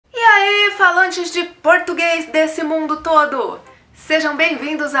falantes de português desse mundo todo! Sejam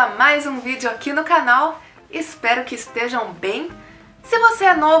bem-vindos a mais um vídeo aqui no canal, espero que estejam bem. Se você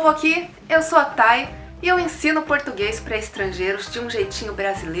é novo aqui, eu sou a Thay e eu ensino português para estrangeiros de um jeitinho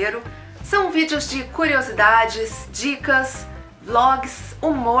brasileiro. São vídeos de curiosidades, dicas, vlogs,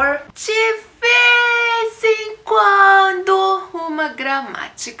 humor, de vez em quando uma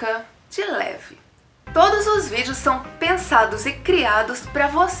gramática de leve. Todos os vídeos são pensados e criados para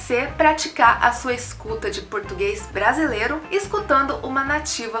você praticar a sua escuta de português brasileiro, escutando uma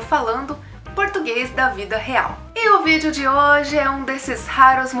nativa falando português da vida real. E o vídeo de hoje é um desses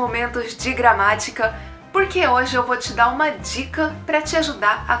raros momentos de gramática, porque hoje eu vou te dar uma dica para te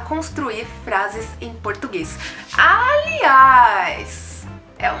ajudar a construir frases em português. Aliás,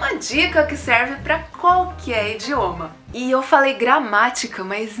 é uma dica que serve para qualquer idioma. E eu falei gramática,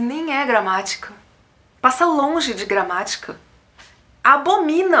 mas nem é gramática. Passa longe de gramática.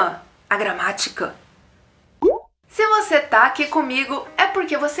 Abomina a gramática. Se você tá aqui comigo, é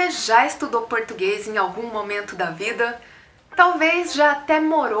porque você já estudou português em algum momento da vida, talvez já até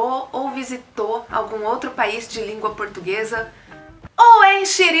morou ou visitou algum outro país de língua portuguesa, ou é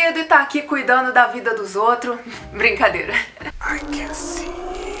enxerido e tá aqui cuidando da vida dos outros. Brincadeira. I can see you.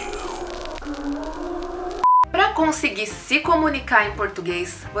 Para conseguir se comunicar em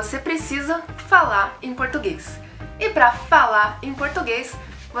português, você precisa falar em português. E para falar em português,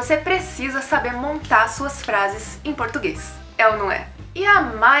 você precisa saber montar suas frases em português. É ou não é? E a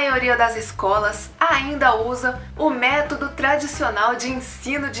maioria das escolas ainda usa o método tradicional de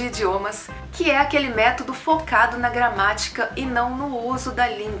ensino de idiomas, que é aquele método focado na gramática e não no uso da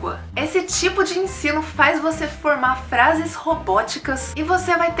língua. Esse tipo de ensino faz você formar frases robóticas e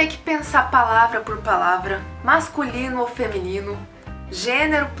você vai ter que pensar palavra por palavra, masculino ou feminino,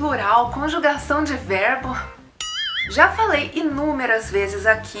 gênero, plural, conjugação de verbo. Já falei inúmeras vezes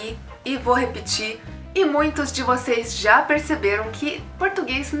aqui e vou repetir. E muitos de vocês já perceberam que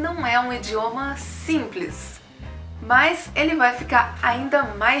português não é um idioma simples, mas ele vai ficar ainda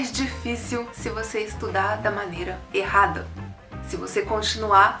mais difícil se você estudar da maneira errada, se você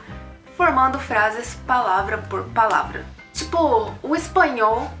continuar formando frases palavra por palavra. Tipo, o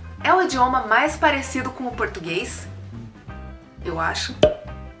espanhol é o idioma mais parecido com o português, eu acho.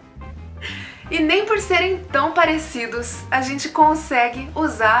 E nem por serem tão parecidos, a gente consegue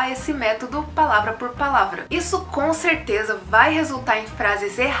usar esse método palavra por palavra. Isso com certeza vai resultar em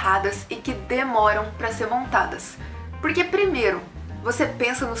frases erradas e que demoram para ser montadas. Porque primeiro, você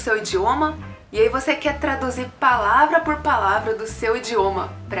pensa no seu idioma e aí você quer traduzir palavra por palavra do seu idioma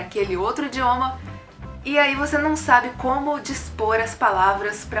para aquele outro idioma e aí você não sabe como dispor as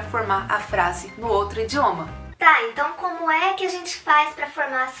palavras para formar a frase no outro idioma. Tá, então como é que a gente faz para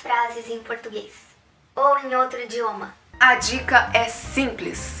formar as frases em português? Ou em outro idioma? A dica é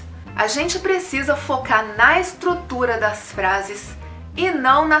simples. A gente precisa focar na estrutura das frases e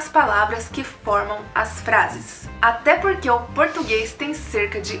não nas palavras que formam as frases. Até porque o português tem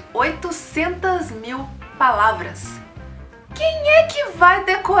cerca de 800 mil palavras. Quem é que vai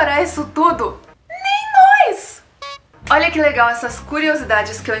decorar isso tudo? Nem nós! Olha que legal essas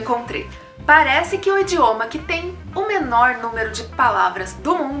curiosidades que eu encontrei. Parece que o idioma que tem o menor número de palavras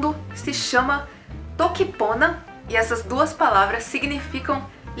do mundo se chama Toquipona e essas duas palavras significam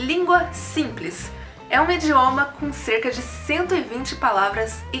língua simples. É um idioma com cerca de 120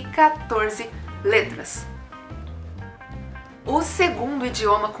 palavras e 14 letras. O segundo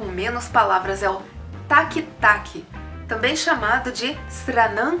idioma com menos palavras é o Taki-Taki, também chamado de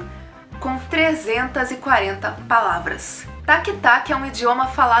Sranan, com 340 palavras. Taki-Taki é um idioma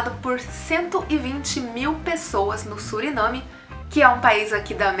falado por 120 mil pessoas no Suriname, que é um país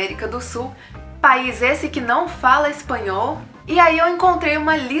aqui da América do Sul, país esse que não fala espanhol. E aí eu encontrei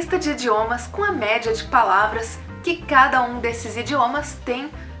uma lista de idiomas com a média de palavras que cada um desses idiomas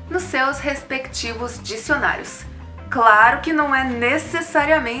tem nos seus respectivos dicionários. Claro que não é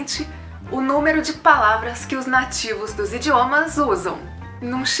necessariamente o número de palavras que os nativos dos idiomas usam.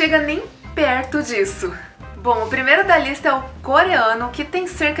 Não chega nem perto disso. Bom, o primeiro da lista é o coreano, que tem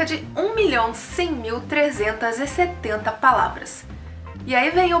cerca de 1.100.370 palavras. E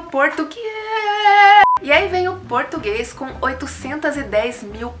aí vem o português. Com 810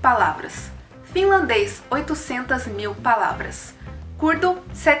 mil palavras. Finlandês, 800 mil palavras. Curdo,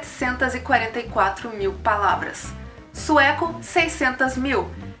 744 mil palavras. Sueco, 600 mil.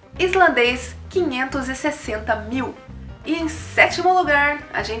 Islandês, 560 mil. E em sétimo lugar,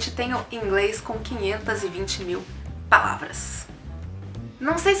 a gente tem o inglês com 520 mil palavras.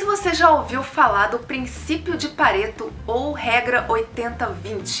 Não sei se você já ouviu falar do princípio de Pareto ou regra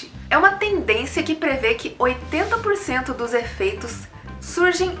 80-20. É uma tendência que prevê que 80% dos efeitos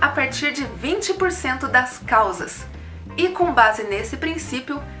surgem a partir de 20% das causas. E com base nesse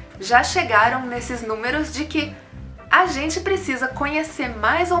princípio, já chegaram nesses números de que a gente precisa conhecer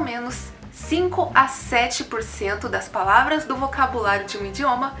mais ou menos 5 a 7% das palavras do vocabulário de um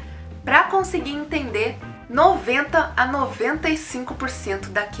idioma para conseguir entender 90 a 95%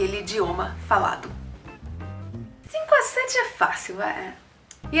 daquele idioma falado. 5 a 7 é fácil, é.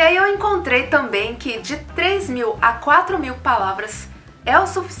 E aí eu encontrei também que de 3.000 a 4.000 palavras é o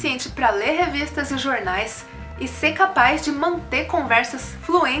suficiente para ler revistas e jornais e ser capaz de manter conversas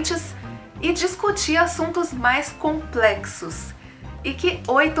fluentes e discutir assuntos mais complexos. E que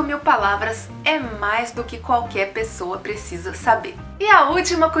 8.000 palavras é mais do que qualquer pessoa precisa saber. E a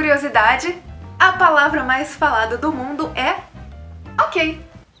última curiosidade, a palavra mais falada do mundo é ok.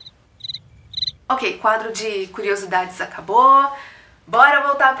 Ok, quadro de curiosidades acabou. Bora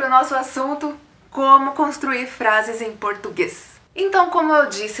voltar para o nosso assunto, como construir frases em português. Então, como eu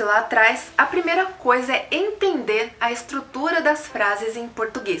disse lá atrás, a primeira coisa é entender a estrutura das frases em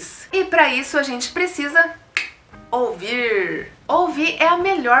português. E para isso a gente precisa ouvir. Ouvir é a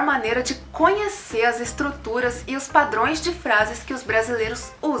melhor maneira de conhecer as estruturas e os padrões de frases que os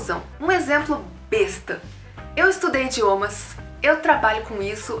brasileiros usam. Um exemplo besta. Eu estudei idiomas, eu trabalho com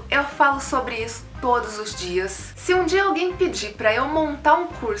isso, eu falo sobre isso todos os dias. Se um dia alguém pedir para eu montar um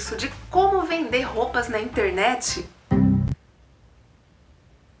curso de como vender roupas na internet,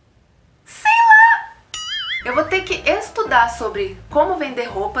 eu vou ter que estudar sobre como vender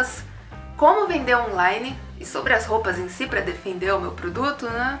roupas, como vender online e sobre as roupas em si para defender o meu produto,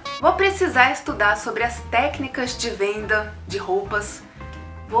 né? Vou precisar estudar sobre as técnicas de venda de roupas.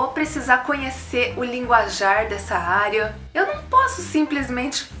 Vou precisar conhecer o linguajar dessa área. Eu não posso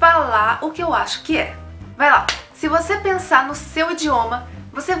simplesmente falar o que eu acho que é. Vai lá, se você pensar no seu idioma,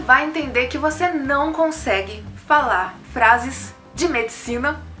 você vai entender que você não consegue falar frases de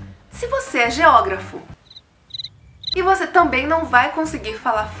medicina se você é geógrafo. E você também não vai conseguir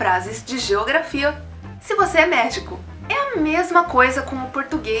falar frases de geografia se você é médico. É a mesma coisa com o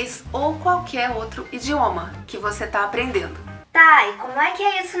português ou qualquer outro idioma que você está aprendendo. Tá, e como é que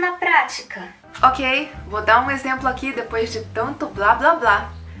é isso na prática? Ok, vou dar um exemplo aqui depois de tanto blá blá blá.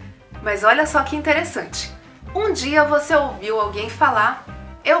 Mas olha só que interessante. Um dia você ouviu alguém falar: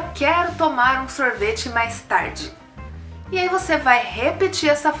 eu quero tomar um sorvete mais tarde. E aí você vai repetir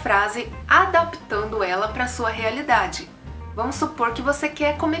essa frase adaptando ela para sua realidade. Vamos supor que você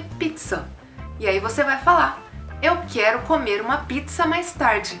quer comer pizza. E aí você vai falar: eu quero comer uma pizza mais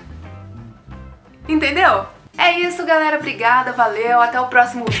tarde. Entendeu? É isso, galera. Obrigada, valeu, até o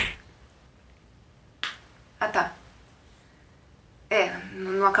próximo... Ah, tá.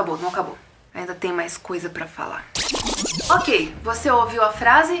 Não acabou, não acabou. Ainda tem mais coisa pra falar. Ok, você ouviu a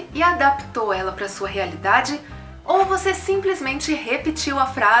frase e adaptou ela para sua realidade, ou você simplesmente repetiu a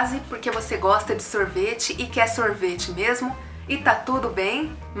frase porque você gosta de sorvete e quer sorvete mesmo, e tá tudo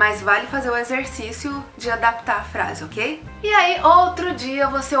bem, mas vale fazer o exercício de adaptar a frase, ok? E aí, outro dia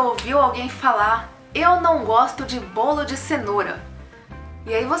você ouviu alguém falar: eu não gosto de bolo de cenoura.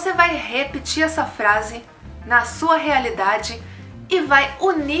 E aí você vai repetir essa frase na sua realidade e vai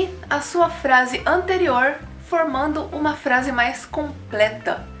unir a sua frase anterior, formando uma frase mais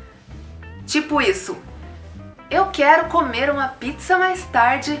completa. Tipo isso: eu quero comer uma pizza mais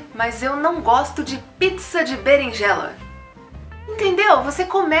tarde, mas eu não gosto de pizza de berinjela. Entendeu? Você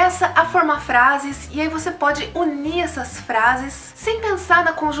começa a formar frases e aí você pode unir essas frases sem pensar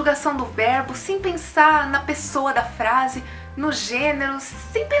na conjugação do verbo, sem pensar na pessoa da frase, no gênero,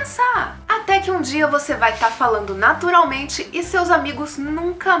 sem pensar. Até que um dia você vai estar falando naturalmente e seus amigos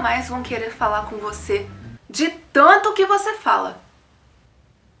nunca mais vão querer falar com você de tanto que você fala.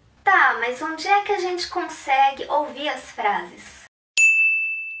 Tá, mas onde é que a gente consegue ouvir as frases?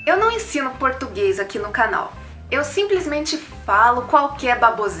 Eu não ensino português aqui no canal. Eu simplesmente falo qualquer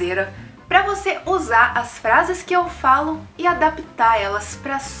baboseira para você usar as frases que eu falo e adaptar elas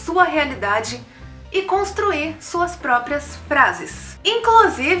para sua realidade e construir suas próprias frases.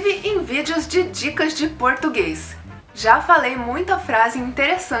 Inclusive em vídeos de dicas de português. Já falei muita frase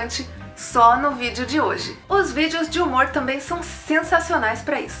interessante só no vídeo de hoje. Os vídeos de humor também são sensacionais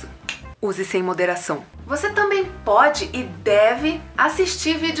para isso. Use sem moderação. Você também pode e deve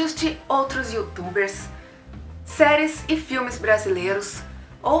assistir vídeos de outros youtubers, séries e filmes brasileiros,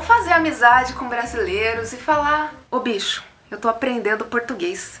 ou fazer amizade com brasileiros e falar: ô bicho, eu tô aprendendo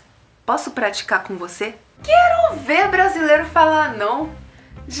português, posso praticar com você? Quero ver brasileiro falar não.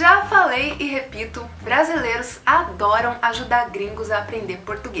 Já falei e repito, brasileiros adoram ajudar gringos a aprender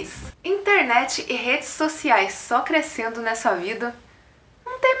português. Internet e redes sociais só crescendo nessa vida.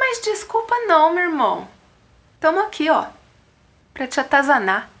 Não tem mais desculpa não, meu irmão. Tamo aqui, ó. para te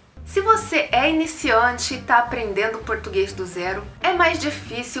atazanar. Se você é iniciante e está aprendendo português do zero, é mais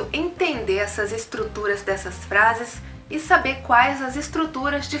difícil entender essas estruturas dessas frases e saber quais as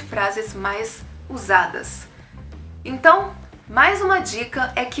estruturas de frases mais usadas. Então, mais uma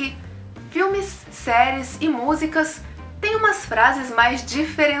dica é que filmes, séries e músicas têm umas frases mais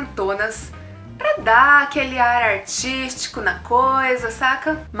diferentonas pra dar aquele ar artístico na coisa,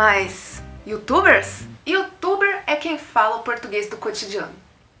 saca? Mas youtubers? Youtuber é quem fala o português do cotidiano.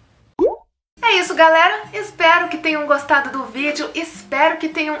 É isso, galera. Espero que tenham gostado do vídeo, espero que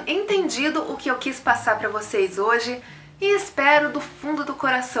tenham entendido o que eu quis passar pra vocês hoje e espero do fundo do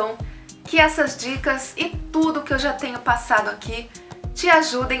coração que essas dicas e tudo que eu já tenho passado aqui te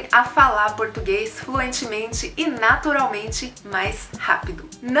ajudem a falar português fluentemente e naturalmente mais rápido.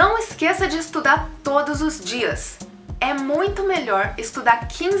 Não esqueça de estudar todos os dias. É muito melhor estudar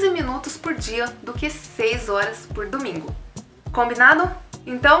 15 minutos por dia do que 6 horas por domingo. Combinado?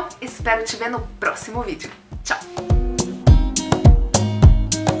 Então, espero te ver no próximo vídeo. Tchau!